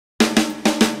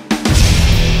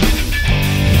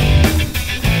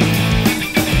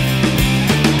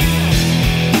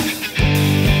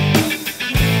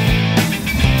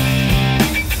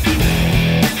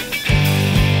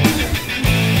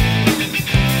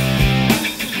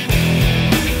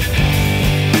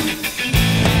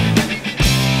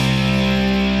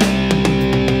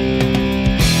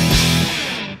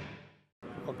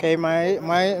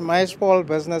Okay, my small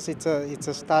business, it's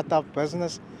a startup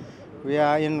business. We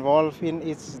are involved in,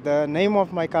 it's the name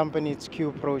of my company, it's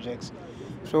Q Projects.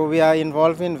 So we are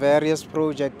involved in various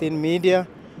projects in media,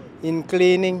 in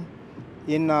cleaning,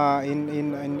 in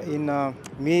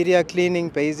media cleaning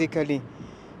basically.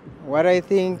 What I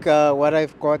think, what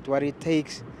I've got, what it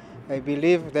takes, I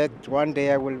believe that one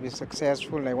day I will be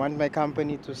successful. I want my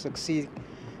company to succeed.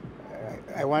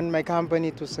 I want my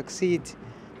company to succeed.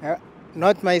 Uh,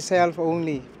 Not myself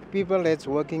only. People that's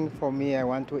working for me, I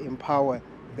want to empower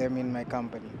them in my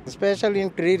company. The special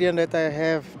ingredient that I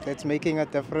have that's making a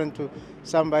difference to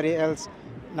somebody else,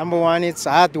 number one, it's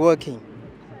hard working,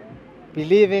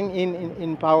 believing in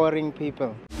empowering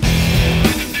people.